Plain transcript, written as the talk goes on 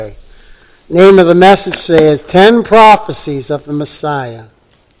Name of the message today is 10 Prophecies of the Messiah.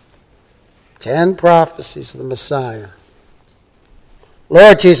 10 Prophecies of the Messiah.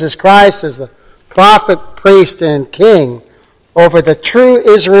 Lord Jesus Christ is the prophet, priest, and king over the true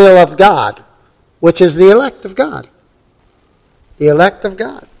Israel of God, which is the elect of God. The elect of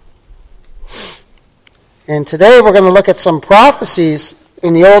God. And today we're going to look at some prophecies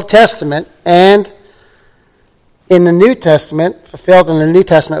in the Old Testament and in the New Testament, fulfilled in the New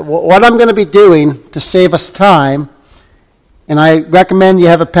Testament. What I'm going to be doing to save us time, and I recommend you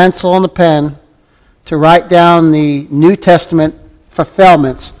have a pencil and a pen to write down the New Testament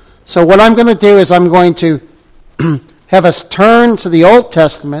fulfillments. So what I'm going to do is I'm going to have us turn to the Old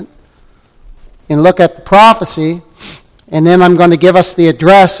Testament and look at the prophecy, and then I'm going to give us the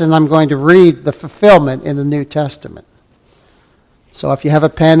address, and I'm going to read the fulfillment in the New Testament. So if you have a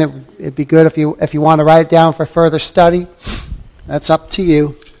pen, it'd be good if you want to write it down for further study. That's up to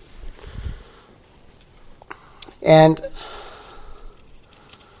you. And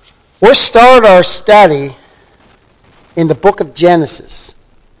we'll start our study in the book of Genesis.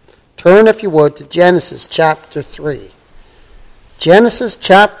 Turn, if you would, to Genesis chapter 3. Genesis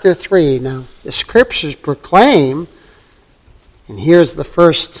chapter 3. Now, the scriptures proclaim, and here's the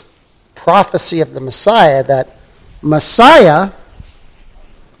first prophecy of the Messiah, that Messiah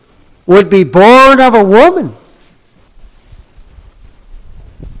would be born of a woman,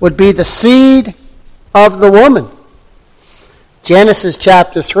 would be the seed of the woman. Genesis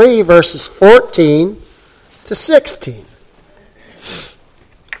chapter 3, verses 14 to 16.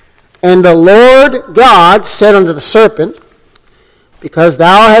 And the Lord God said unto the serpent, Because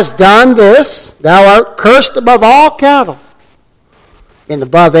thou hast done this, thou art cursed above all cattle, and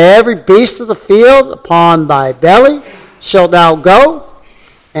above every beast of the field. Upon thy belly shalt thou go,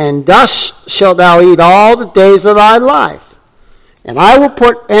 and dust shalt thou eat all the days of thy life. And I will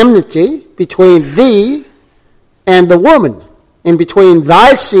put enmity between thee and the woman, and between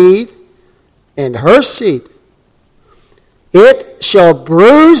thy seed and her seed. It shall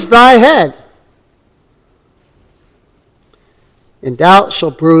bruise thy head, and thou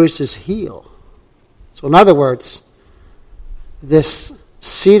shalt bruise his heel. So in other words, this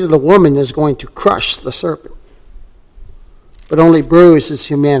seed of the woman is going to crush the serpent, but only bruise his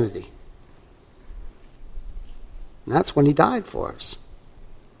humanity. And that's when he died for us.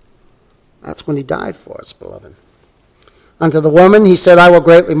 That's when he died for us, beloved. Unto the woman he said, I will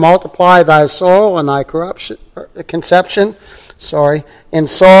greatly multiply thy sorrow and thy conception, in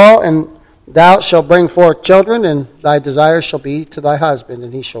sorrow, and thou shalt bring forth children, and thy desire shall be to thy husband,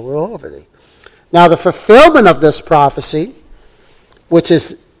 and he shall rule over thee. Now the fulfillment of this prophecy, which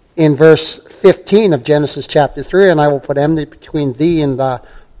is in verse 15 of Genesis chapter 3, and I will put enmity between thee and the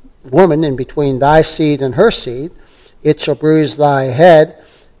woman, and between thy seed and her seed. It shall bruise thy head,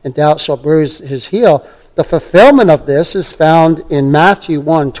 and thou shalt bruise his heel. The fulfillment of this is found in Matthew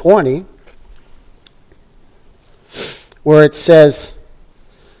 1:20, where it says,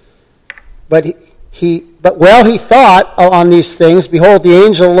 But while he thought on these things, behold, the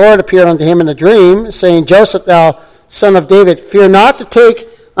angel of the Lord appeared unto him in a dream, saying, Joseph, thou son of David, fear not to take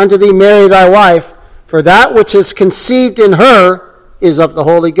unto thee Mary thy wife, for that which is conceived in her is of the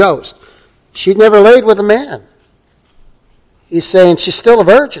Holy Ghost. She'd never laid with a man. He's saying she's still a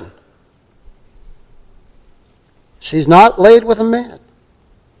virgin. She's not laid with a man.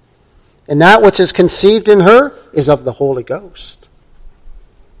 And that which is conceived in her is of the Holy Ghost.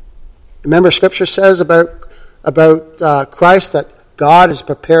 Remember, Scripture says about Christ that God has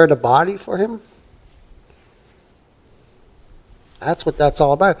prepared a body for him. That's what that's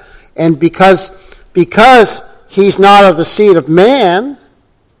all about. And because he's not of the seed of man,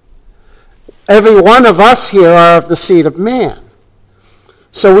 every one of us here are of the seed of man.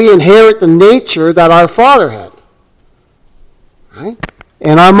 So we inherit the nature that our father had, right?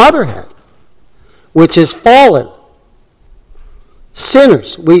 And our mother had, which is fallen.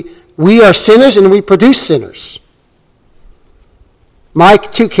 Sinners. We are sinners and we produce sinners. My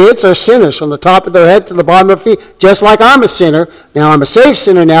two kids are sinners from the top of their head to the bottom of their feet, just like I'm a sinner. Now, I'm a saved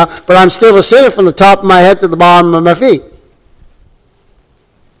sinner now, but I'm still a sinner from the top of my head to the bottom of my feet.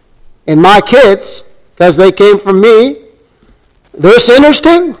 And my kids, because they came from me, they're sinners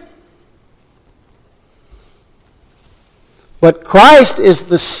too. But Christ is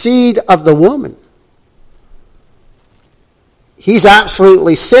the seed of the woman. He's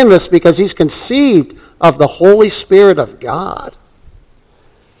absolutely sinless because he's conceived of the Holy Spirit of God.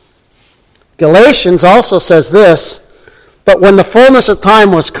 Galatians also says this, but when the fullness of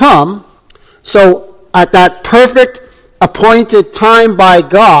time was come, so at that perfect appointed time by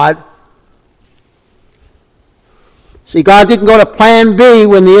God, see, God didn't go to plan B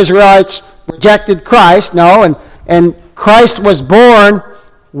when the Israelites rejected Christ. No, and Christ was born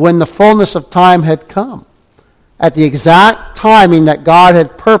when the fullness of time had come. At the exact timing that God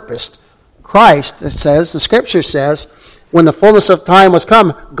had purposed. Christ, it says, the Scripture says, when the fullness of time was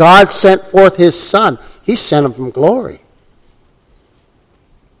come, God sent forth his Son. He sent him from glory.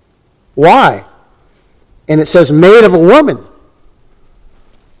 Why? And it says, made of a woman.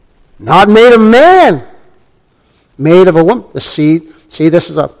 Not made of man. Made of a woman. The seed, see, this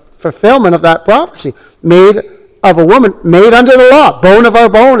is a fulfillment of that prophecy. Made of a woman, made under the law. Bone of our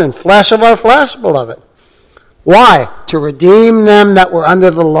bone and flesh of our flesh, beloved. Why? To redeem them that were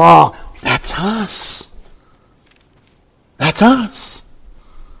under the law. That's us. That's us.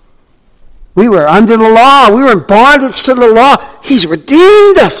 We were under the law. We were in bondage to the law. He's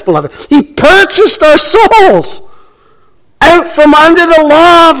redeemed us, beloved. He purchased our souls out from under the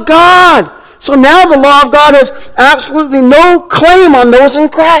law of God. So now the law of God has absolutely no claim on those in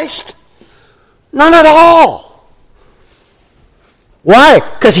Christ. None at all. Why?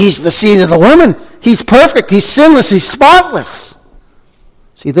 Because he's the seed of the woman. He's perfect. He's sinless. He's spotless.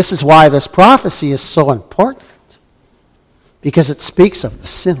 See, this is why this prophecy is so important. Because it speaks of the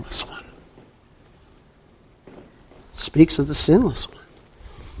sinless one. It speaks of the sinless one.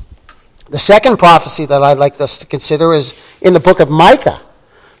 The second prophecy that I'd like us to consider is in the book of Micah.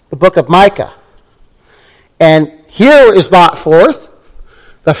 The book of Micah. And here is brought forth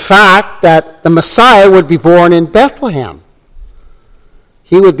the fact that the Messiah would be born in Bethlehem.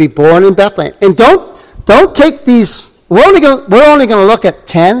 He would be born in Bethlehem. And don't take these. We're only going to look at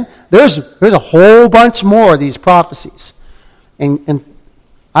 10. There's a whole bunch more of these prophecies. And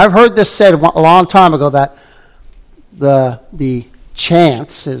I've heard this said a long time ago that the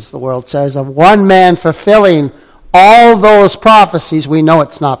chance, as the world says, of one man fulfilling all those prophecies, we know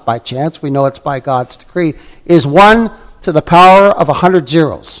it's not by chance, we know it's by God's decree, is 1 to the power of 100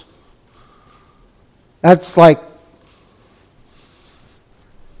 zeros. That's like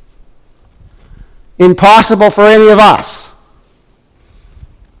impossible for any of us.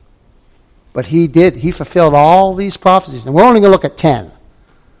 But he fulfilled all these prophecies. And we're only going to look at 10.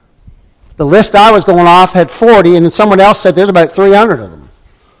 The list I was going off had 40, and then someone else said there's about 300 of them.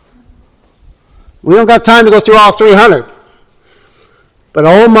 We don't got time to go through all 300. But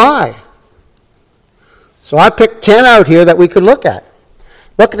oh my. So I picked 10 out here that we could look at.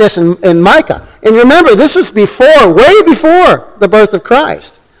 Look at this in Micah. And remember, this is before, way before the birth of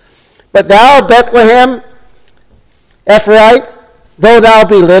Christ. But thou, Bethlehem, Ephraite, though thou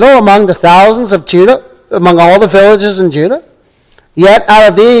be little among the thousands of Judah, among all the villages in Judah, yet out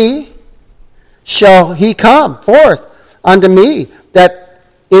of thee shall he come forth unto me, that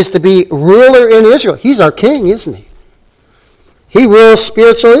is to be ruler in Israel. He's our king, isn't he? He rules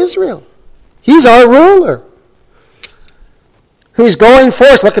spiritual Israel. He's our ruler. Who's going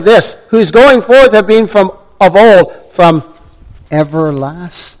forth, look at this, who's going forth have been from of old, from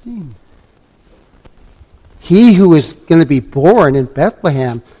everlasting. He who is going to be born in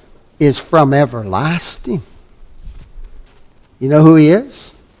Bethlehem is from everlasting. You know who he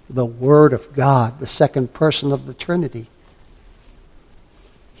is? The Word of God, the second person of the Trinity.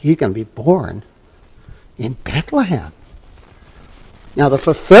 He's going to be born in Bethlehem. Now the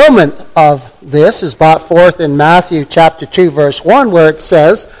fulfillment of this is brought forth in Matthew chapter 2 verse 1, where it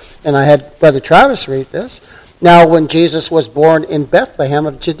says, and I had Brother Travis read this, now when Jesus was born in Bethlehem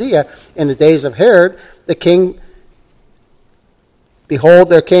of Judea in the days of Herod the king, behold,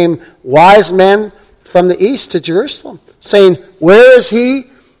 there came wise men from the east to Jerusalem, saying, where is he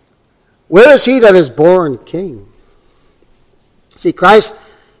that is born king? See, Christ,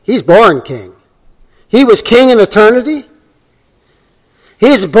 he's born king. He was king in eternity.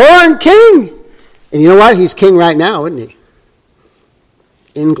 He's born king. And you know what? He's king right now, isn't he?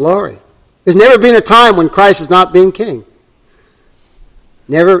 In glory. There's never been a time when Christ has not been king.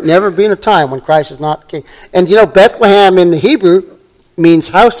 Never been a time when Christ is not king. And you know, Bethlehem in the Hebrew means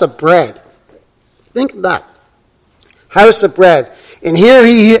house of bread. Think of that. House of bread. And here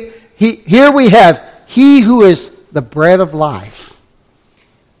we have he who is the bread of life,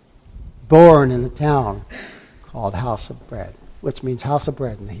 born in a town called House of Bread, which means house of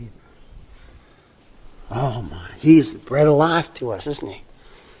bread in the Hebrew. Oh my, he's the bread of life to us, isn't he?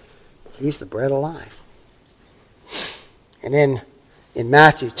 He's the bread of life. And then in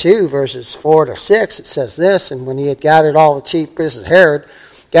Matthew 2, verses 4 to 6, it says this, and when he had gathered all the chief, this is Herod,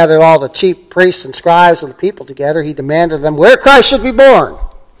 gathered all the chief priests and scribes of the people together, he demanded of them where Christ should be born.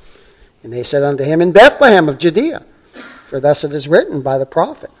 And they said unto him, in Bethlehem of Judea, for thus it is written by the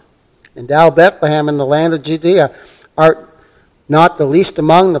prophet, and thou, Bethlehem, in the land of Judea, art not the least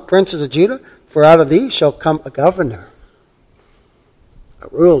among the princes of Judah, for out of thee shall come a governor, a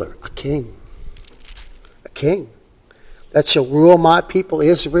ruler, a king. king that shall rule my people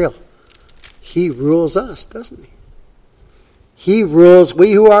Israel. He rules us, doesn't he? He rules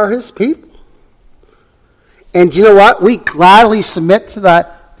we who are his people. And you know what? We gladly submit to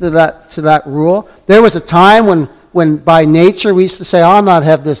that rule. There was a time when by nature we used to say, I'll not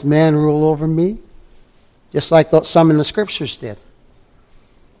have this man rule over me. Just like some in the scriptures did.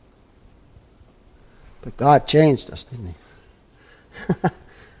 But God changed us, didn't he?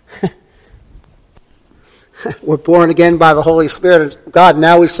 We're born again by the Holy Spirit of God.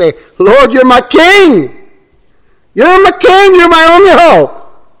 Now we say, Lord, you're my king. You're my king. You're my only hope.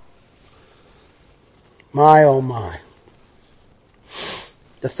 My, oh my.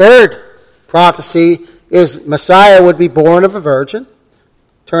 The third prophecy is Messiah would be born of a virgin.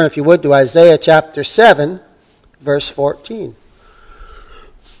 Turn, if you would, to Isaiah chapter 7, verse 14.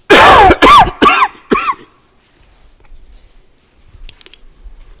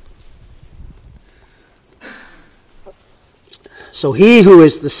 So he who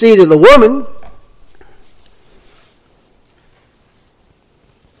is the seed of the woman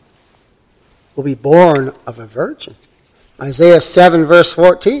will be born of a virgin. Isaiah 7, verse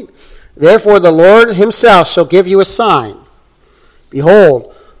 14. Therefore the Lord himself shall give you a sign.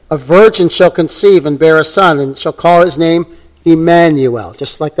 Behold, a virgin shall conceive and bear a son, and shall call his name Emmanuel.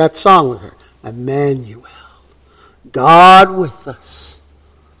 Just like that song we heard. Emmanuel. God with us.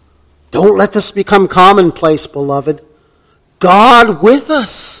 Don't let this become commonplace, beloved. God with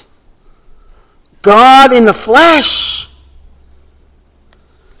us. God in the flesh.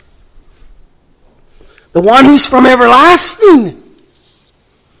 The one who's from everlasting.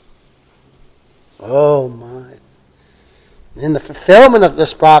 Oh my. And the fulfillment of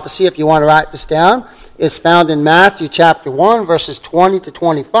this prophecy, if you want to write this down, is found in Matthew chapter 1, verses 20 to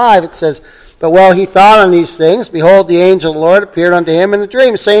 25. It says, But while he thought on these things, behold, the angel of the Lord appeared unto him in a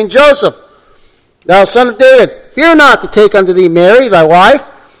dream, saying, Joseph, thou son of David, fear not to take unto thee Mary, thy wife,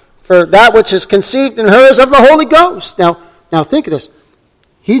 for that which is conceived in her is of the Holy Ghost. Now think of this.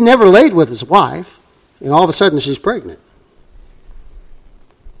 He never laid with his wife, and all of a sudden she's pregnant.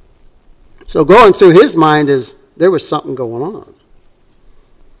 So going through his mind is, there was something going on.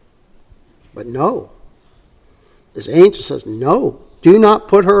 But no. This angel says, no, do not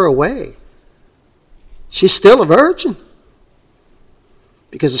put her away. She's still a virgin.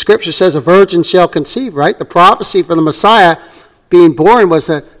 Because the scripture says a virgin shall conceive, right? The prophecy for the Messiah being born was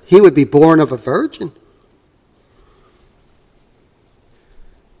that he would be born of a virgin.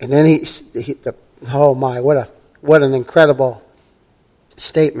 And then oh my, what an incredible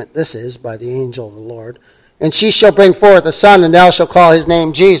statement this is by the angel of the Lord. And she shall bring forth a son, and thou shalt call his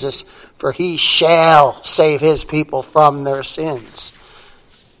name Jesus, for he shall save his people from their sins.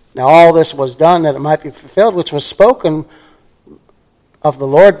 Now all this was done that it might be fulfilled, which was spoken of the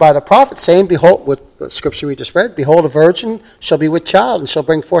Lord by the prophet, saying, Behold, with the scripture we just read, Behold, a virgin shall be with child, and shall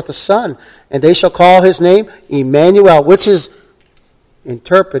bring forth a son, and they shall call his name Emmanuel, which is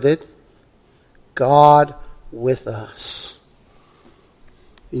interpreted, God with us.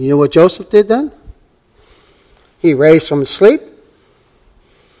 And you know what Joseph did then? He raised from his sleep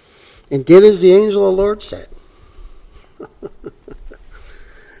and did as the angel of the Lord said.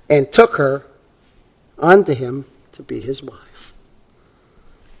 And took her unto him to be his wife.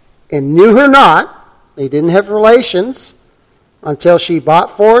 And knew her not, they didn't have relations, until she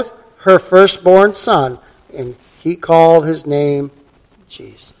brought forth her firstborn son, and he called his name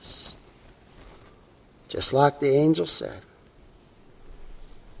Jesus. Just like the angel said.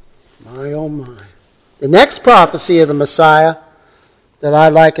 My, oh my. The next prophecy of the Messiah that I'd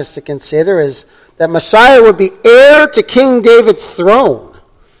like us to consider is that Messiah would be heir to King David's throne.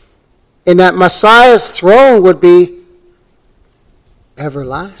 And that Messiah's throne would be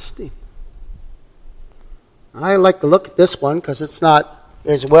everlasting. I like to look at this one because it's not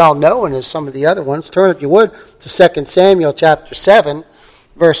as well known as some of the other ones. Turn, if you would, to 2 Samuel chapter 7,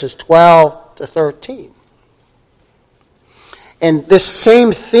 verses 12 to 13. And this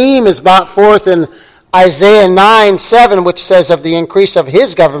same theme is brought forth in Isaiah 9:7, which says of the increase of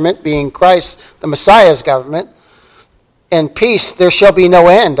his government, being Christ, the Messiah's government, and peace there shall be no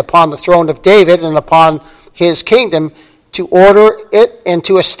end upon the throne of David and upon his kingdom, to order it and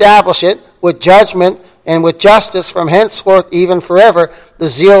to establish it with judgment and with justice from henceforth even forever. The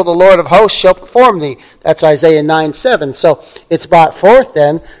zeal of the Lord of hosts shall perform thee. That's Isaiah 9:7. So it's brought forth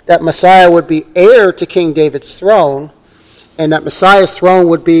then that Messiah would be heir to King David's throne, and that Messiah's throne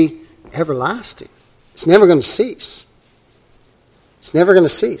would be everlasting. It's never going to cease. It's never going to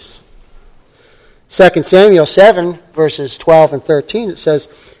cease. 2 Samuel 7, verses 12 and 13, it says,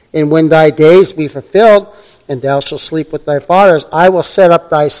 And when thy days be fulfilled, and thou shalt sleep with thy fathers, I will set up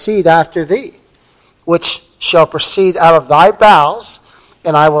thy seed after thee, which shall proceed out of thy bowels,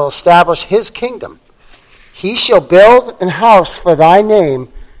 and I will establish his kingdom. He shall build an house for thy name,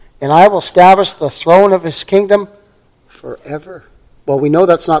 and I will establish the throne of his kingdom forever. Well, we know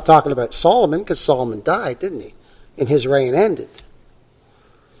that's not talking about Solomon, because Solomon died, didn't he? And his reign ended.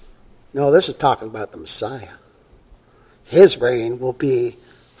 No, this is talking about the Messiah. His reign will be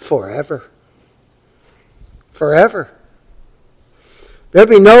forever. Forever. There'll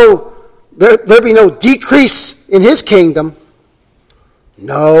be no decrease in his kingdom.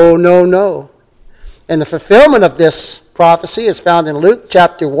 No, no, no. And the fulfillment of this prophecy is found in Luke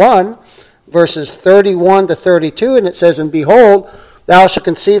chapter 1, verses 31 to 32, and it says, And behold, thou shalt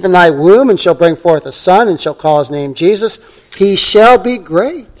conceive in thy womb, and shall bring forth a son, and shall call his name Jesus. He shall be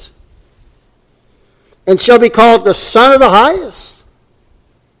great, and shall be called the Son of the Highest.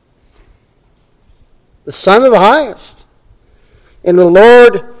 The Son of the Highest. And the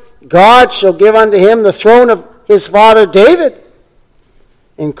Lord God shall give unto him the throne of his father David.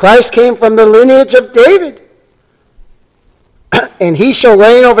 And Christ came from the lineage of David. And he shall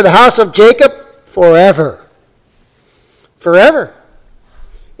reign over the house of Jacob forever. Forever.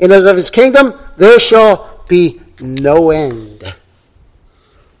 And as of his kingdom, there shall be no end.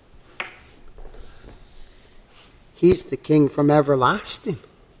 He's the king from everlasting.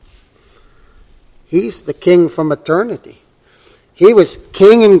 He's the king from eternity. He was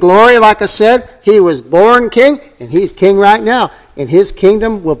king in glory, like I said. He was born king, and he's king right now. And his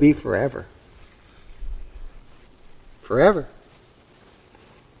kingdom will be forever. Forever.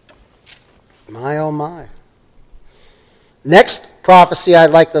 My, oh my. Next prophecy I'd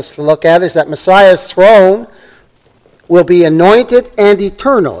like us to look at is that Messiah's throne will be anointed and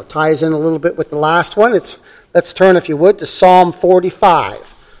eternal. It ties in a little bit with the last one. Let's turn, if you would, to Psalm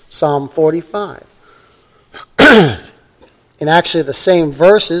 45. Psalm 45. And actually the same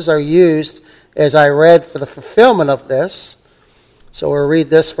verses are used as I read for the fulfillment of this. So we'll read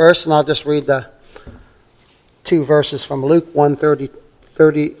this verse, and I'll just read the two verses from Luke 1,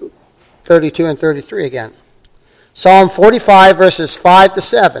 32 and 33 again. Psalm 45, verses 5 to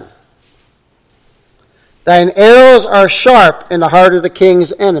 7. Thine arrows are sharp in the heart of the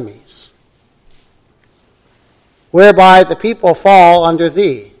king's enemies, whereby the people fall under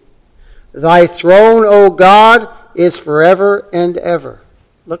thee. Thy throne, O God, is forever and ever.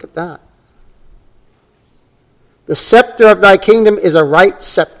 Look at that. The scepter of thy kingdom is a right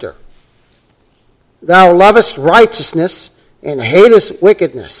scepter. Thou lovest righteousness and hatest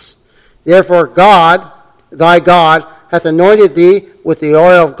wickedness. Therefore God, thy God, hath anointed thee with the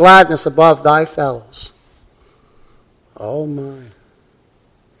oil of gladness above thy fellows. Oh my.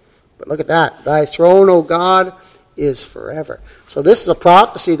 But look at that. Thy throne, O God, is forever. So this is a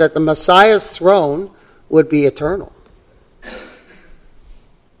prophecy that the Messiah's throne would be eternal.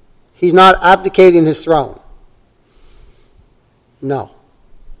 He's not abdicating his throne. No.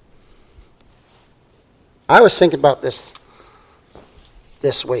 I was thinking about this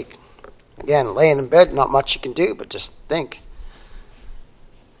week. Again, laying in bed, not much you can do, but just think.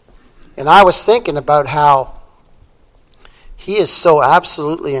 And I was thinking about how he is so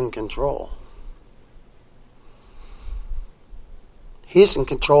absolutely in control. He's in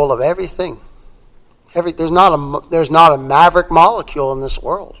control of everything. There's not a maverick molecule in this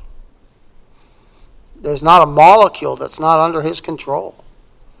world. There's not a molecule that's not under his control.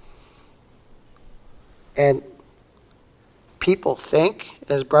 And people think,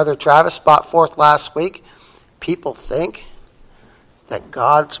 as Brother Travis brought forth last week, people think that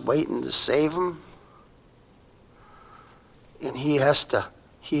God's waiting to save them, and he has to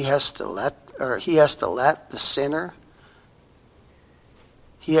let the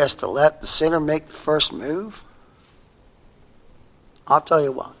sinner make the first move. I'll tell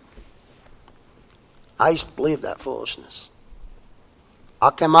you what. I used to believe that foolishness. I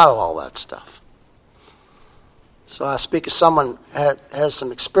came out of all that stuff. So I speak as someone that has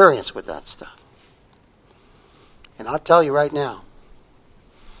some experience with that stuff. And I'll tell you right now,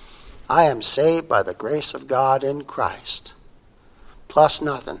 I am saved by the grace of God in Christ, plus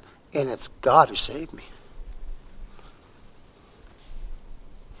nothing. And it's God who saved me.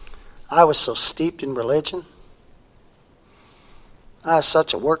 I was so steeped in religion. I was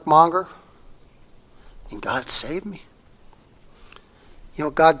such a workmonger. And God saved me. You know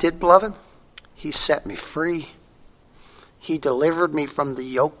what God did, beloved? He set me free. He delivered me from the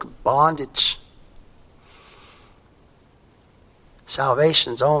yoke of bondage.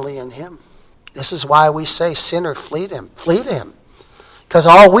 Salvation's only in him. This is why we say, sinner, flee to him. Flee to him. Because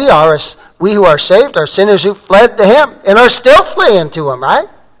all we are is, we who are saved are sinners who fled to him and are still fleeing to him, right?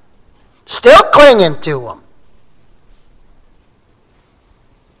 Still clinging to him.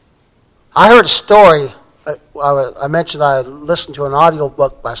 I heard a story I mentioned I listened to an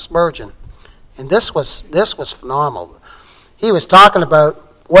audiobook by Spurgeon, and this was phenomenal. He was talking about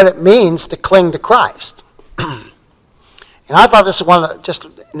what it means to cling to Christ. And I thought this was just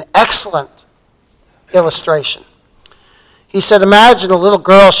an excellent illustration. He said, imagine a little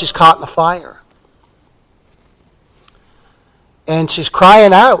girl, she's caught in a fire. And she's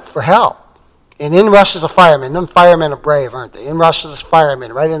crying out for help. And in rushes a fireman. Them firemen are brave, aren't they? In rushes a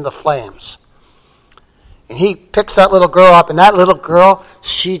fireman right into the flames. And he picks that little girl up, and that little girl,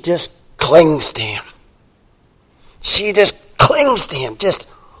 she just clings to him. She just clings to him, just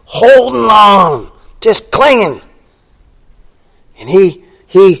holding on, just clinging. And he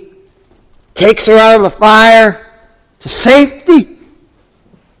takes her out of the fire to safety.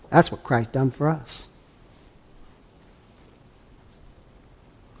 That's what Christ done for us.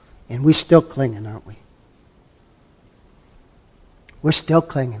 And we're still clinging, aren't we? We're still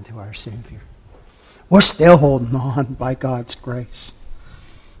clinging to our Savior. We're still holding on by God's grace.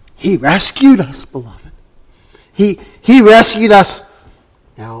 He rescued us, beloved. He rescued us.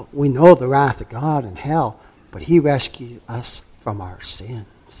 Now, we know the wrath of God and hell, but He rescued us from our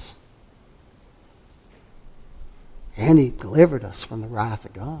sins. And He delivered us from the wrath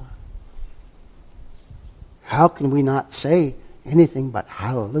of God. How can we not say anything but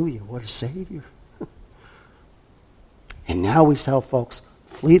hallelujah, what a Savior? And now we tell folks,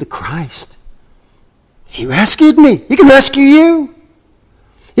 flee to Christ. He rescued me. He can rescue you.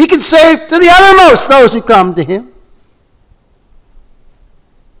 He can save to the uttermost those who come to Him.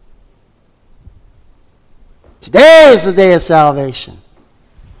 Today is the day of salvation.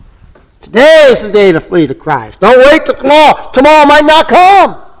 Today is the day to flee to Christ. Don't wait till tomorrow. Tomorrow might not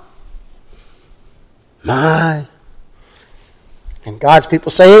come. My. And God's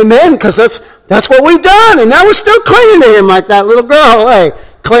people say amen, because that's what we've done. And now we're still clinging to Him like that little girl, hey,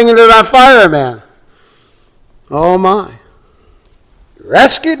 clinging to that fireman. Oh my. You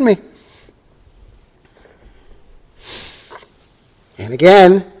rescued me. And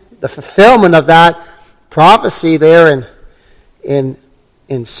again, the fulfillment of that prophecy there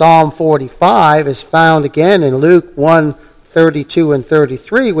in Psalm 45 is found again in Luke 1:32 and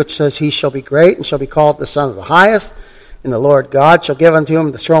 33, which says, He shall be great and shall be called the Son of the Highest. And the Lord God shall give unto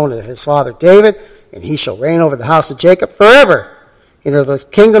him the throne of his father David, and he shall reign over the house of Jacob forever. In the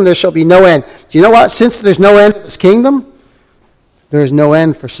kingdom there shall be no end. Do you know what? Since there's no end of His kingdom, there is no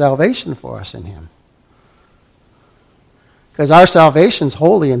end for salvation for us in Him. Because our salvation's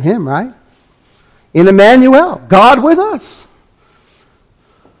wholly in Him, right? In Emmanuel, God with us.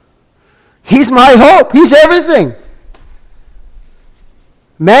 He's my hope. He's everything.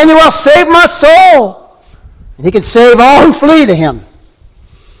 Emmanuel, save my soul. And He can save all who flee to Him.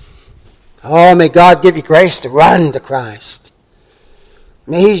 Oh, may God give you grace to run to Christ.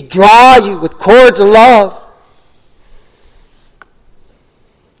 May He draw you with cords of love.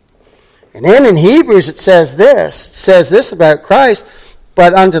 And then in Hebrews it says this. It says this about Christ.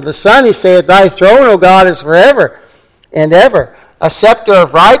 But unto the Son He saith, Thy throne, O God, is forever and ever. A scepter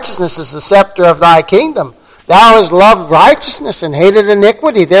of righteousness is the scepter of Thy kingdom. Thou hast loved righteousness and hated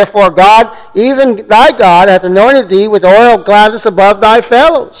iniquity. Therefore God, even Thy God, hath anointed Thee with oil of gladness above Thy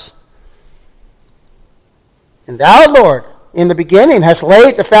fellows. And Thou, Lord, in the beginning hast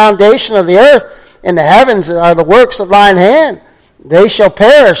laid the foundation of the earth, and the heavens are the works of Thine hand. They shall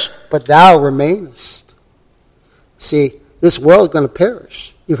perish, but Thou remainest. See, this world is going to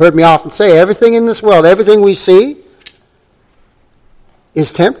perish. You've heard me often say, everything in this world, everything we see,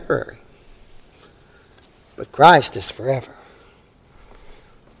 is temporary. But Christ is forever.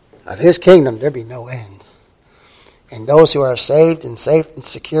 Of His kingdom there be no end. And those who are saved and safe and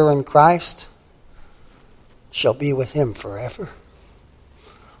secure in Christ shall be with Him forever.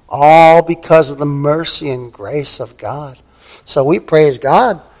 All because of the mercy and grace of God. So we praise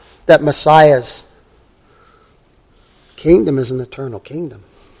God that Messiah's kingdom is an eternal kingdom.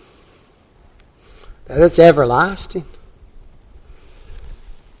 That it's everlasting.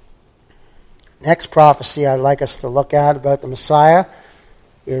 Next prophecy I'd like us to look at about the Messiah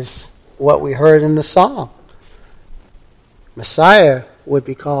is what we heard in the psalm. Messiah would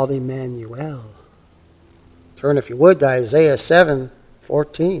be called Emmanuel. Turn, if you would, to Isaiah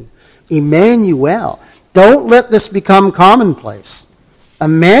 7:14. Emmanuel. Don't let this become commonplace.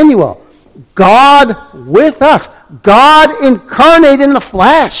 Emmanuel. God with us. God incarnate in the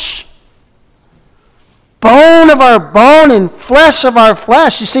flesh. Bone of our bone and flesh of our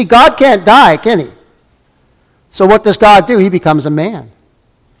flesh. You see, God can't die, can He? So what does God do? He becomes a man,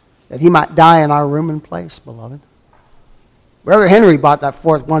 that He might die in our room and place, beloved. Brother Henry brought that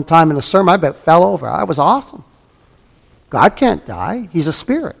forth one time in a sermon. I bet fell over. I was awesome. God can't die. He's a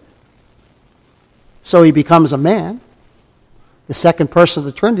spirit. So he becomes a man. The second person of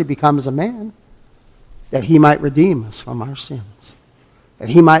the Trinity becomes a man, that he might redeem us from our sins, that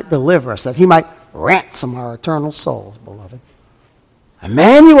he might deliver us, that he might ransom our eternal souls, beloved.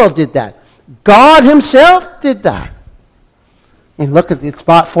 Emmanuel did that. God himself did that. And look at it's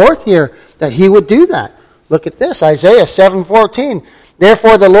brought forth here that he would do that. Look at this, Isaiah 7:14.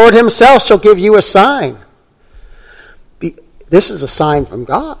 Therefore the Lord himself shall give you a sign. This is a sign from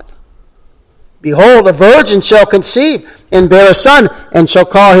God. Behold, a virgin shall conceive and bear a son, and shall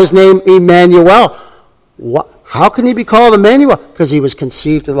call his name Emmanuel. How can he be called Emmanuel? Because he was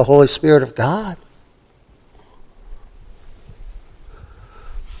conceived of the Holy Spirit of God.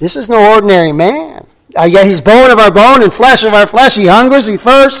 This is no ordinary man. Yet he's bone of our bone and flesh of our flesh. He hungers, he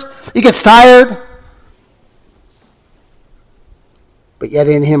thirsts, he gets tired. But yet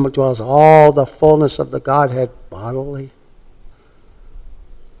in him dwells all the fullness of the Godhead bodily.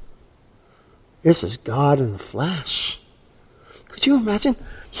 This is God in the flesh. Could you imagine?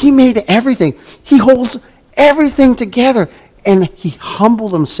 He made everything. He holds everything together. And he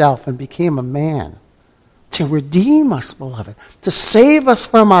humbled himself and became a man to redeem us, beloved, to save us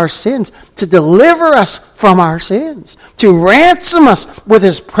from our sins, to deliver us from our sins, to ransom us with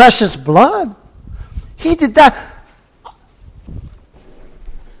his precious blood. He did that.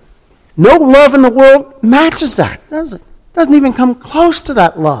 No love in the world matches that, does it? Doesn't even come close to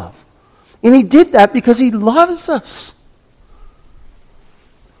that love. And he did that because he loves us.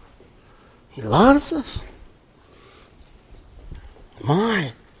 He loves us.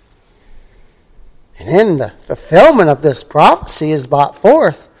 My. And then the fulfillment of this prophecy is brought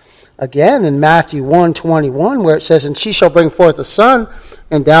forth again in Matthew 1:21, where it says, And she shall bring forth a son,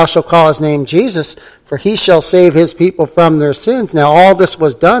 and thou shalt call his name Jesus, for he shall save his people from their sins. Now all this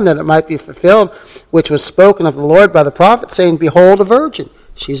was done that it might be fulfilled, which was spoken of the Lord by the prophet, saying, Behold, a virgin.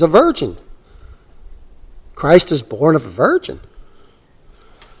 She's a virgin. Christ is born of a virgin.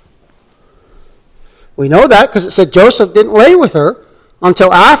 We know that because it said Joseph didn't lay with her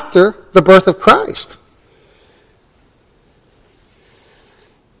until after the birth of Christ.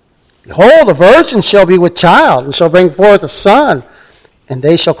 Behold, a virgin shall be with child, and shall bring forth a son, and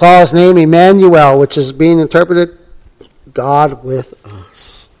they shall call his name Emmanuel, which is being interpreted, God with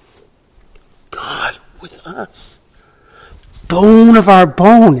us. God with us. Bone of our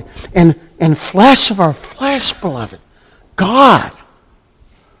bone, and flesh of our flesh, beloved. God.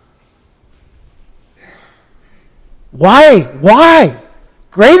 Why?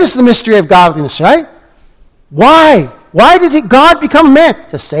 Great is the mystery of godliness, right? Why? Why did God become a man?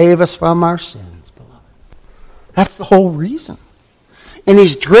 To save us from our sins, beloved. That's the whole reason. And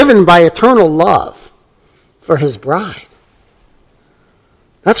he's driven by eternal love for his bride.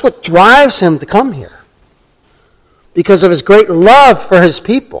 That's what drives him to come here. Because of his great love for his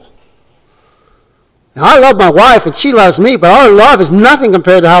people. Now, I love my wife and she loves me, but our love is nothing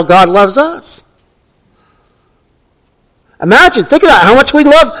compared to how God loves us. Imagine, think of that, how much we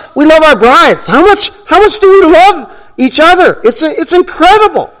love our brides. How much do we love each other? It's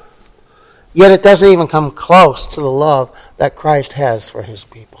incredible. Yet it doesn't even come close to the love that Christ has for his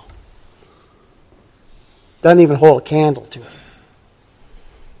people. Doesn't even hold a candle to it.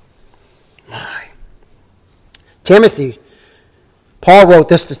 My. Timothy, Paul wrote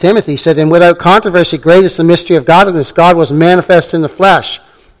this to Timothy. He said, And without controversy, great is the mystery of godliness. God was manifest in the flesh.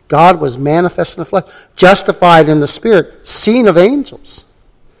 God was manifest in the flesh, justified in the Spirit, seen of angels,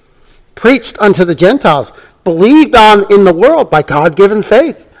 preached unto the Gentiles, believed on in the world by God-given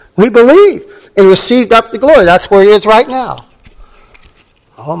faith. We believe and received up the glory. That's where he is right now.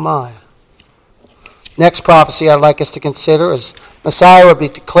 Oh my. Next prophecy I'd like us to consider is Messiah would be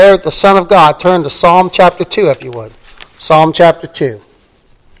declared the Son of God. Turn to Psalm chapter 2, if you would. Psalm chapter 2.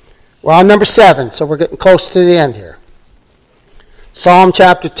 We're on number 7, so we're getting close to the end here. Psalm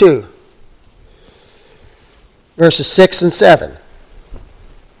chapter 2, verses 6 and 7.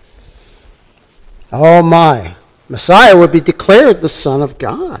 Oh my. Messiah would be declared the Son of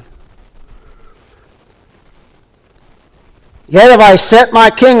God. Yet have I set my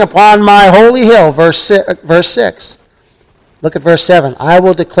king upon my holy hill, verse 6. Look at verse 7. I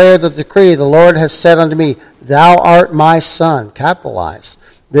will declare the decree. The Lord has said unto me, Thou art my son. Capitalized.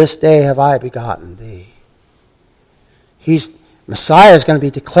 This day have I begotten thee. Messiah is going to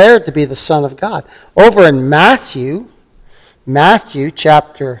be declared to be the Son of God. Over in Matthew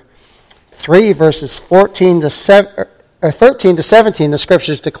chapter 3, verses 13 to 17, the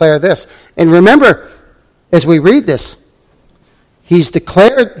scriptures declare this. And remember, as we read this,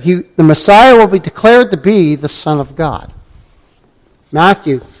 the Messiah will be declared to be the Son of God.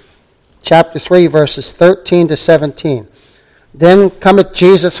 Matthew chapter 3, verses 13 to 17. Then cometh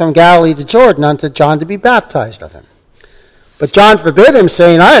Jesus from Galilee to Jordan unto John to be baptized of him. But John forbid him,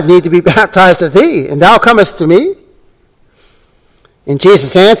 saying, I have need to be baptized of thee, and thou comest to me? And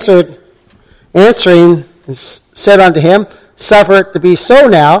Jesus answering, and said unto him, Suffer it to be so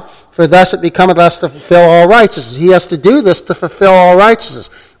now, for thus it becometh us to fulfill all righteousness. He has to do this to fulfill all righteousness.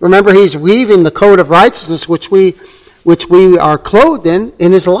 Remember, he's weaving the coat of righteousness which we are clothed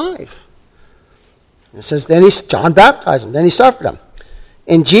in his life. It says, then John baptized him, then he suffered him.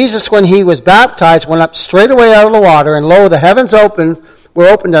 And Jesus, when he was baptized, went up straightway out of the water, and lo, the heavens were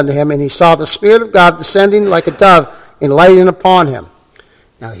opened unto him, and he saw the Spirit of God descending like a dove and lighting upon him.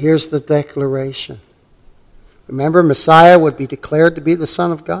 Now here's the declaration. Remember, Messiah would be declared to be the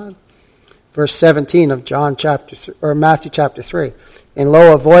Son of God. Verse 17 of Matthew chapter 3. And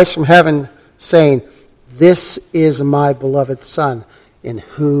lo, a voice from heaven saying, This is my beloved Son, in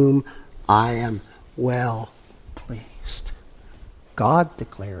whom I am well pleased. God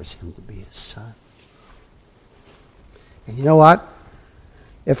declares him to be his Son. And you know what?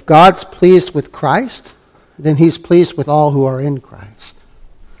 If God's pleased with Christ, then he's pleased with all who are in Christ.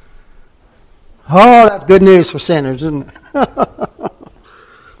 Oh, that's good news for sinners, isn't it?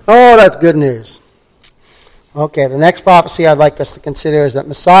 Oh, that's good news. Okay, the next prophecy I'd like us to consider is that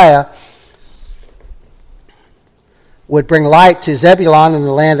Messiah would bring light to Zebulun in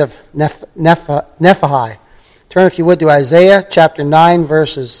the land of Nephi. Turn, if you would, to Isaiah chapter 9,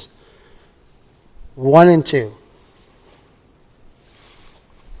 verses 1 and 2.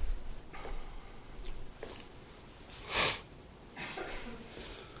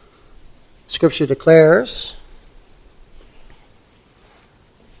 Scripture declares,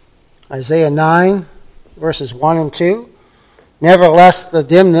 Isaiah 9, verses 1 and 2, Nevertheless the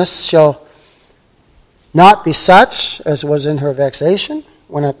dimness shall not be such as was in her vexation,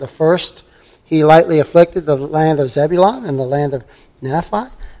 when at the first he lightly afflicted the land of Zebulun and the land of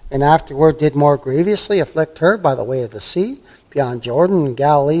Nephi, and afterward did more grievously afflict her by the way of the sea, beyond Jordan and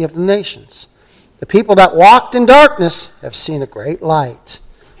Galilee of the nations. The people that walked in darkness have seen a great light.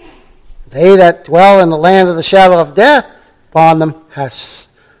 They that dwell in the land of the shadow of death, upon them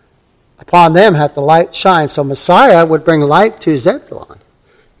hath the light shined. So Messiah would bring light to Zebulun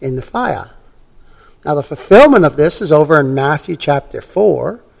in Nephi. Now the fulfillment of this is over in Matthew chapter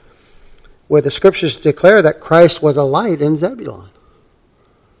 4, where the scriptures declare that Christ was a light in Zebulun,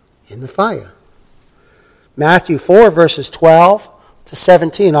 in Nephi. Matthew 4, verses 12 to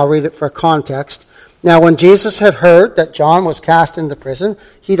 17. I'll read it for context. Now when Jesus had heard that John was cast into prison,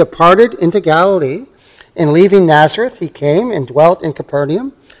 he departed into Galilee, and leaving Nazareth, he came and dwelt in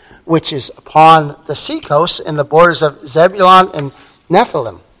Capernaum, which is upon the seacoast in the borders of Zebulun and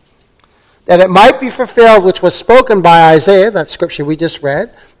Nephilim, that it might be fulfilled which was spoken by Isaiah, that scripture we just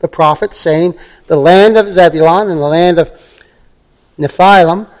read, the prophet, saying, The land of Zebulun and the land of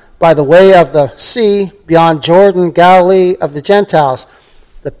Nephilim, by the way of the sea, beyond Jordan, Galilee of the Gentiles,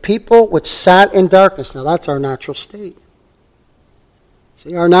 the people which sat in darkness. Now that's our natural state.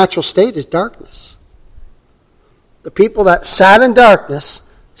 See, our natural state is darkness. The people that sat in darkness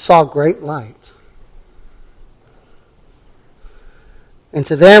saw great light. And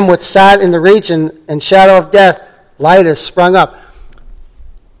to them which sat in the region and shadow of death, light has sprung up.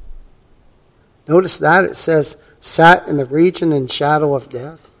 Notice that it says, sat in the region and shadow of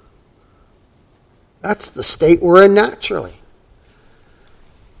death. That's the state we're in naturally.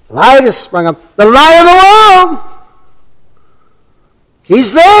 Light has sprung up. The light of the world.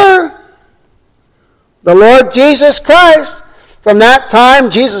 He's there. The Lord Jesus Christ. From that time,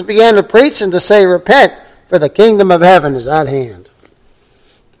 Jesus began to preach and to say, Repent, for the kingdom of heaven is at hand.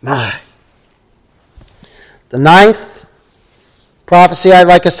 My. The ninth prophecy I'd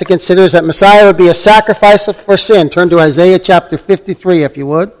like us to consider is that Messiah would be a sacrifice for sin. Turn to Isaiah chapter 53, if you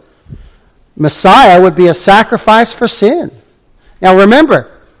would. Messiah would be a sacrifice for sin. Now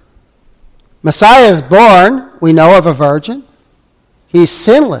remember, Messiah is born, we know, of a virgin. He's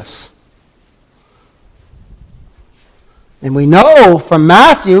sinless. And we know from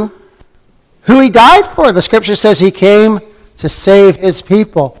Matthew who he died for. The scripture says he came to save his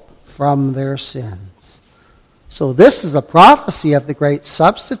people from their sins. So this is a prophecy of the great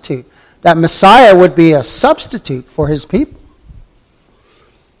substitute, that Messiah would be a substitute for his people.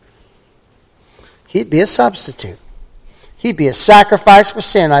 He'd be a substitute. He'd be a sacrifice for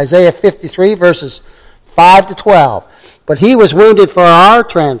sin. Isaiah 53, verses 5 to 12. But he was wounded for our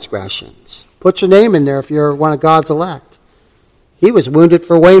transgressions. Put your name in there if you're one of God's elect. He was wounded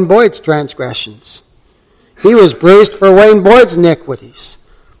for Wayne Boyd's transgressions. He was bruised for Wayne Boyd's iniquities.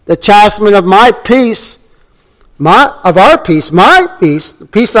 The chastisement of my peace, the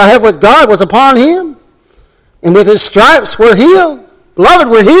peace I have with God was upon him. And with his stripes, we're healed. Beloved,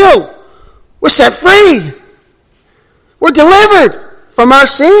 we're healed. We're set free. We're delivered from our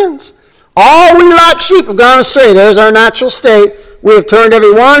sins. All we like sheep have gone astray. There's our natural state. We have turned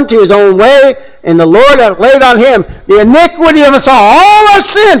every one to his own way, and the Lord hath laid on him the iniquity of us all our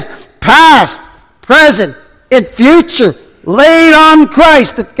sins, past, present, and future, laid on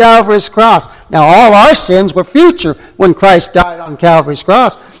Christ at Calvary's cross. Now, all our sins were future when Christ died on Calvary's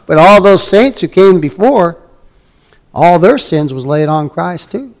cross, but all those saints who came before, all their sins was laid on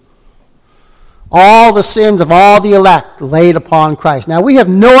Christ too. All the sins of all the elect laid upon Christ. Now, we have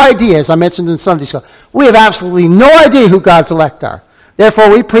no idea, as I mentioned in Sunday school, we have absolutely no idea who God's elect are.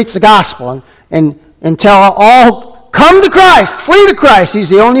 Therefore, we preach the gospel and tell all, come to Christ, flee to Christ. He's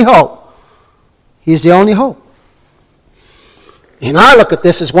the only hope. He's the only hope. And I look at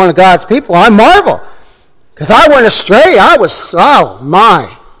this as one of God's people. I marvel. Because I went astray. Oh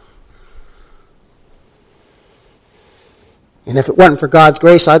my. And if it wasn't for God's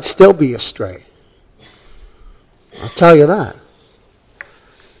grace, I'd still be astray. I'll tell you that.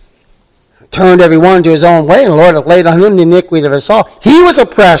 Turned every one to his own way, and the Lord hath laid on him the iniquity of us all. He was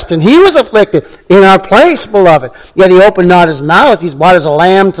oppressed, and he was afflicted in our place, beloved. Yet he opened not his mouth. He's brought as a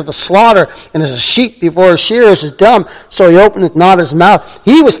lamb to the slaughter, and as a sheep before his shearers is dumb, so he openeth not his mouth.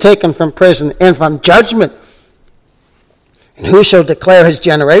 He was taken from prison and from judgment. And who shall declare his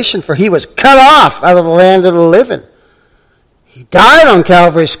generation? For he was cut off out of the land of the living. He died on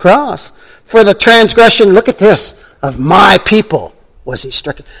Calvary's cross. For the transgression, look at this, of my people was he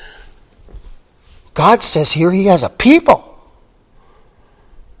stricken. God says here he has a people.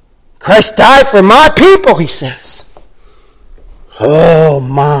 Christ died for my people, he says. Oh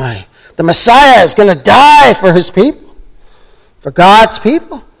my. The Messiah is going to die for his people. For God's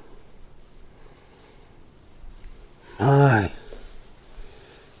people. My.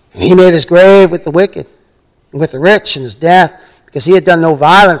 And he made his grave with the wicked and with the rich in his death, because he had done no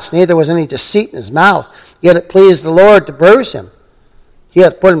violence, neither was any deceit in his mouth. Yet it pleased the Lord to bruise him. He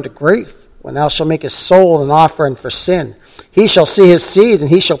hath put him to grief. When thou shalt make his soul an offering for sin, he shall see his seed, and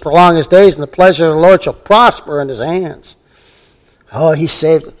he shall prolong his days, and the pleasure of the Lord shall prosper in his hands. Oh, he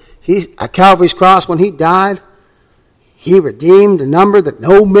saved. At Calvary's cross, when he died, he redeemed a number that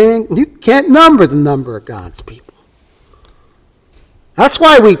no man, you can't number the number of God's people. That's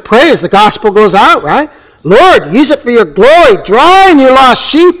why we pray as the gospel goes out, right? Lord, use it for your glory. Draw in your lost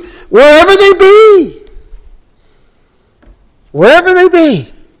sheep wherever they be. Wherever they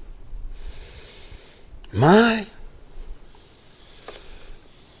be. My.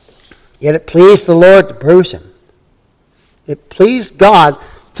 Yet it pleased the Lord to bruise him. It pleased God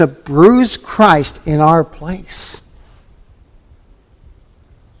to bruise Christ in our place.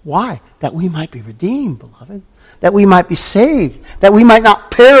 Why? That we might be redeemed, beloved. That we might be saved. That we might not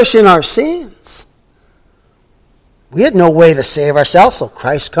perish in our sins. We had no way to save ourselves, so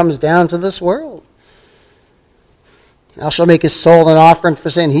Christ comes down to this world. Thou shalt make his soul an offering for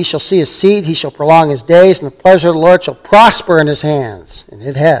sin. He shall see his seed. He shall prolong his days. And the pleasure of the Lord shall prosper in his hands. And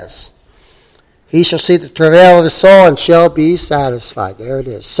it has. He shall see the travail of his soul and shall be satisfied. There it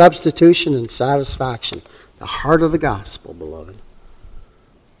is. Substitution and satisfaction. The heart of the gospel, beloved.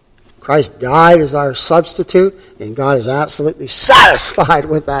 Christ died as our substitute, and God is absolutely satisfied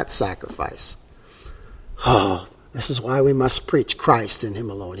with that sacrifice. Oh, this is why we must preach Christ and him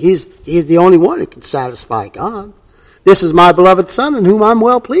alone. He's the only one who can satisfy God. This is my beloved Son, in whom I'm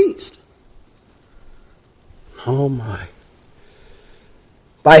well pleased. Oh my.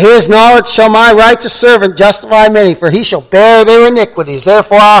 By his knowledge shall my righteous servant justify many, for he shall bear their iniquities.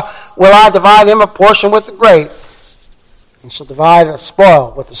 Therefore will I divide him a portion with the great, and shall divide a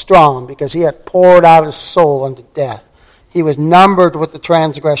spoil with the strong, because he hath poured out his soul unto death. He was numbered with the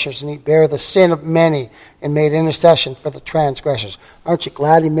transgressors, and he bare the sin of many, and made intercession for the transgressors. Aren't you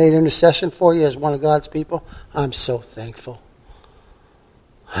glad he made intercession for you as one of God's people? I'm so thankful.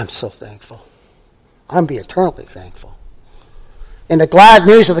 I'm so thankful. I'm be eternally thankful. And the glad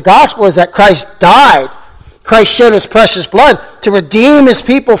news of the gospel is that Christ died. Christ shed his precious blood to redeem his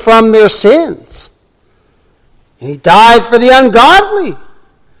people from their sins. And he died for the ungodly.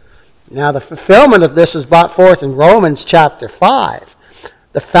 Now the fulfillment of this is brought forth in Romans chapter 5.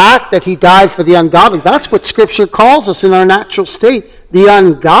 The fact that he died for the ungodly, that's what Scripture calls us in our natural state, the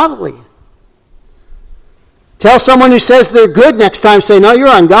ungodly. Tell someone who says they're good next time, say, no, you're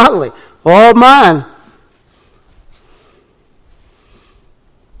ungodly. Oh, man.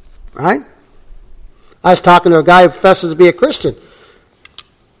 Right? I was talking to a guy who professes to be a Christian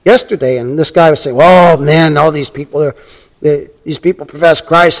yesterday, and this guy was saying, oh, man, all these people, these people profess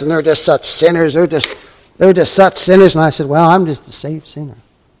Christ, and they're just such sinners. They're just such sinners. And I said, well, I'm just a saved sinner.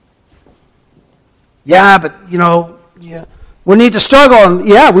 Yeah, but, yeah, we need to struggle. And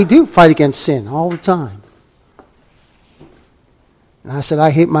yeah, we do fight against sin all the time. And I said, I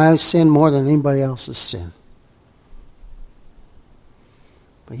hate my own sin more than anybody else's sin.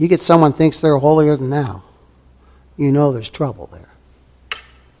 But you get someone thinks they're holier than thou, you know there's trouble there.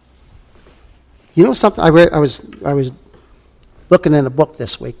 You know something? I was looking in a book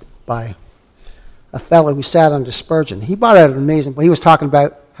this week by a fellow who sat under Spurgeon. He brought out an amazing book. He was talking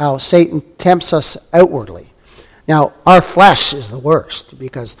about how Satan tempts us outwardly. Now, our flesh is the worst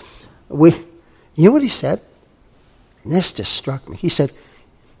because you know what he said? And this just struck me. He said,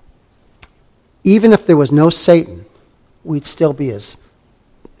 even if there was no Satan, we'd still be as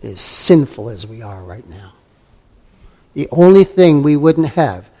sinful as we are right now. The only thing we wouldn't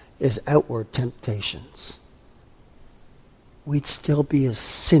have is outward temptations. We'd still be as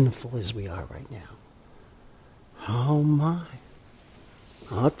sinful as we are right now. Oh my.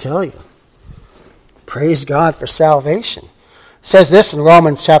 I'll tell you. Praise God for salvation. It says this in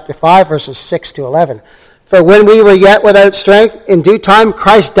Romans chapter 5, verses 6 to 11. For when we were yet without strength, in due time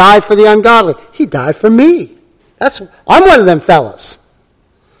Christ died for the ungodly. He died for me. I'm one of them fellas.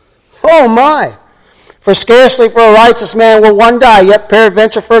 Oh my. For scarcely for a righteous man will one die, yet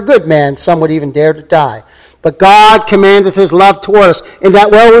peradventure for a good man some would even dare to die. But God commandeth his love toward us, in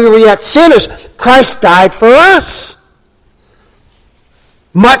that while we were yet sinners, Christ died for us.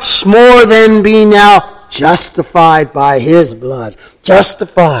 Much more than being now justified by his blood.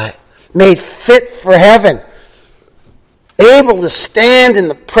 Justified. Made fit for heaven. Able to stand in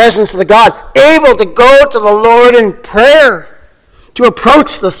the presence of the God. Able to go to the Lord in prayer. To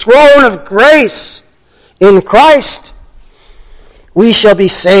approach the throne of grace in Christ. We shall be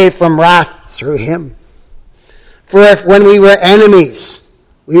saved from wrath through him. For if when we were enemies,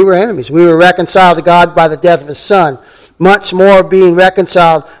 we were reconciled to God by the death of his Son, much more being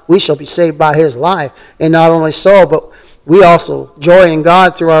reconciled, we shall be saved by his life. And not only so, but we also joy in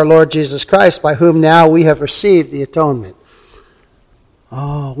God through our Lord Jesus Christ, by whom now we have received the atonement.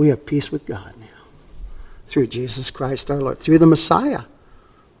 Oh, we have peace with God now. Through Jesus Christ our Lord. Through the Messiah.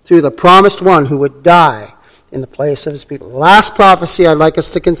 Through the promised one who would die in the place of his people. The last prophecy I'd like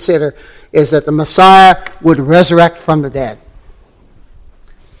us to consider is that the Messiah would resurrect from the dead.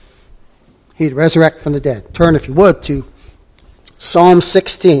 He'd resurrect from the dead. Turn, if you would, to Psalm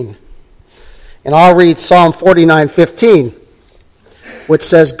 16. And I'll read Psalm 49:15, which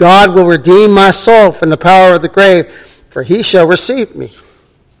says, God will redeem my soul from the power of the grave, for he shall receive me.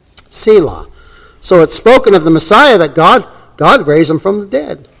 Selah. So it's spoken of the Messiah that God raised him from the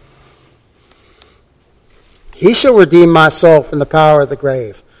dead. He shall redeem my soul from the power of the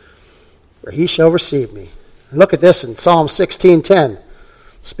grave, for he shall receive me. And look at this in Psalm 16:10.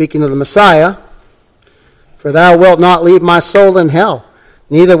 Speaking of the Messiah, for thou wilt not leave my soul in hell,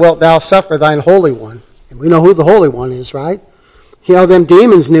 neither wilt thou suffer thine Holy One. And we know who the Holy One is, right? You know, them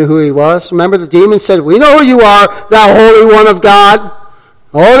demons knew who he was. Remember, the demons said, we know who you are, thou Holy One of God.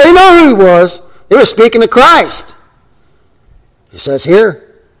 Oh, they know who he was. They were speaking of Christ. It says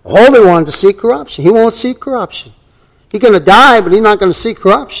here, the Holy One to seek corruption. He won't seek corruption. He's going to die, but he's not going to seek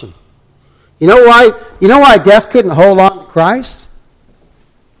corruption. You know why death couldn't hold on to Christ?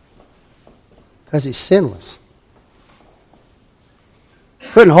 Because he's sinless.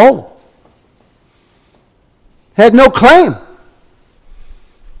 Couldn't hold him. Had no claim.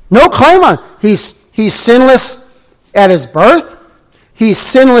 No claim on him. He's sinless at his birth. He's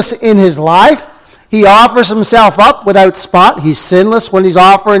sinless in his life. He offers himself up without spot. He's sinless when he's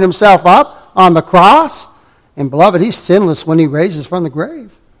offering himself up on the cross. And beloved, he's sinless when he raises from the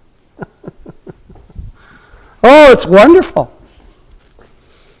grave. Oh, it's wonderful.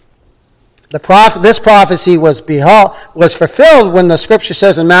 This prophecy was fulfilled when the scripture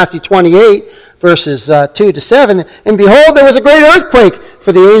says in Matthew 28, verses 2 to 7, and behold, there was a great earthquake,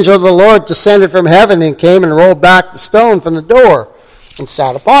 for the angel of the Lord descended from heaven and came and rolled back the stone from the door and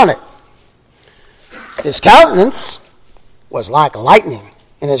sat upon it. His countenance was like lightning,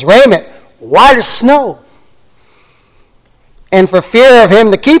 and his raiment white as snow. And for fear of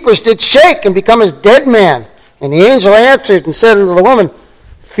him the keepers did shake and become as dead men. And the angel answered and said unto the woman,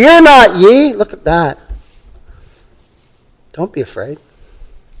 Fear not ye. Look at that. Don't be afraid.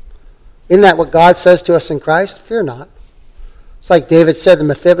 Isn't that what God says to us in Christ? Fear not. It's like David said to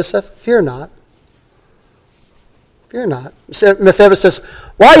Mephibosheth, fear not. Fear not. Mephibosheth says,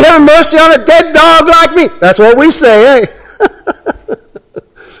 why are you having mercy on a dead dog like me? That's what we say, eh?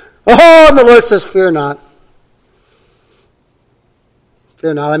 Oh, and the Lord says, fear not.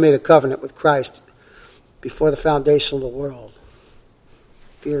 Fear not, I made a covenant with Christ before the foundation of the world.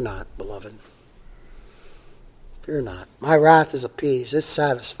 Fear not, beloved. Fear not. My wrath is appeased. It's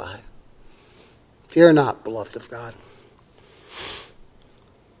satisfied. Fear not, beloved of God.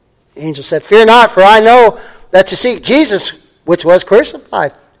 The angel said, Fear not, for I know that you seek Jesus, which was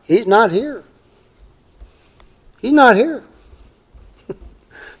crucified. He's not here. He's not here.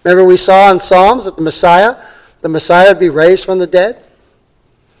 Remember we saw in Psalms that the Messiah would be raised from the dead?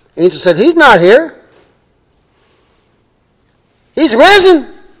 The angel said, He's not here. He's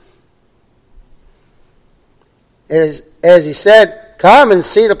risen. As he said, Come and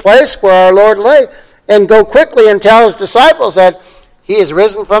see the place where our Lord lay, and go quickly and tell his disciples that he is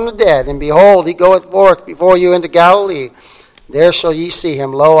risen from the dead. And behold, he goeth forth before you into Galilee. There shall ye see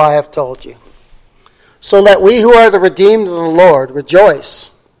him. Lo, I have told you. So let we who are the redeemed of the Lord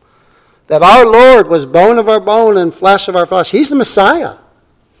rejoice that our Lord was bone of our bone and flesh of our flesh. He's the Messiah.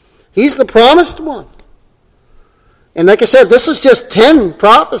 He's the promised one. And like I said, this is just 10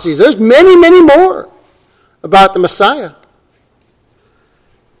 prophecies. There's many, many more about the Messiah.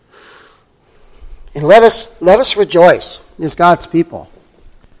 And let us rejoice as God's people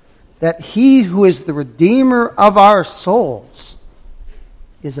that he who is the Redeemer of our souls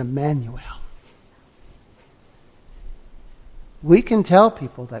is Emmanuel. We can tell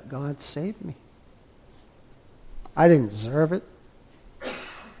people that God saved me. I didn't deserve it.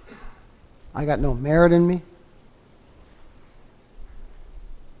 I got no merit in me.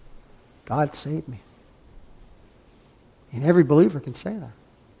 God saved me. And every believer can say that.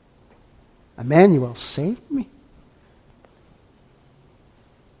 Emmanuel saved me.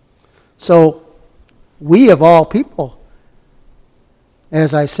 So, we of all people,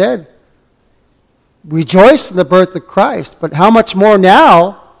 as I said, rejoice in the birth of Christ. But how much more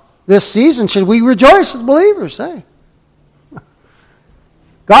now, this season, should we rejoice as believers? Eh?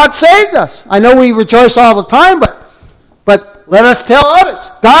 God saved us. I know we rejoice all the time, but let us tell others,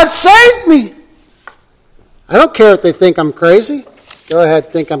 God saved me. I don't care if they think I'm crazy. Go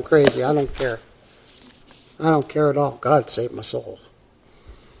ahead, think I'm crazy. I don't care. I don't care at all. God saved my soul.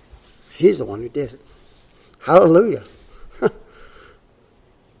 He's the one who did it. Hallelujah.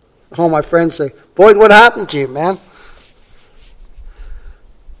 All my friends say, Boyd, what happened to you, man?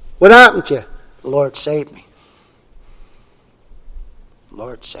 What happened to you? The Lord saved me. The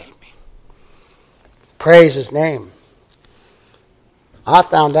Lord saved me. Praise his name. I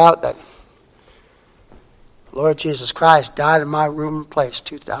found out that Lord Jesus Christ died in my room and place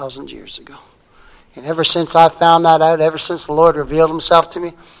 2,000 years ago. And ever since I found that out, ever since the Lord revealed himself to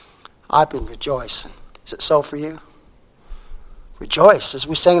me, I've been rejoicing. Is it so for you? Rejoice, as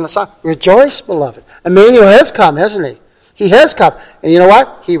we sang in the song. Rejoice, beloved. Emmanuel has come, hasn't he? He has come. And you know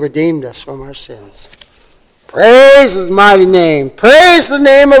what? He redeemed us from our sins. Praise his mighty name. Praise the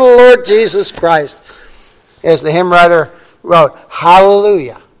name of the Lord Jesus Christ. As the hymn writer wrote,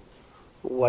 Hallelujah.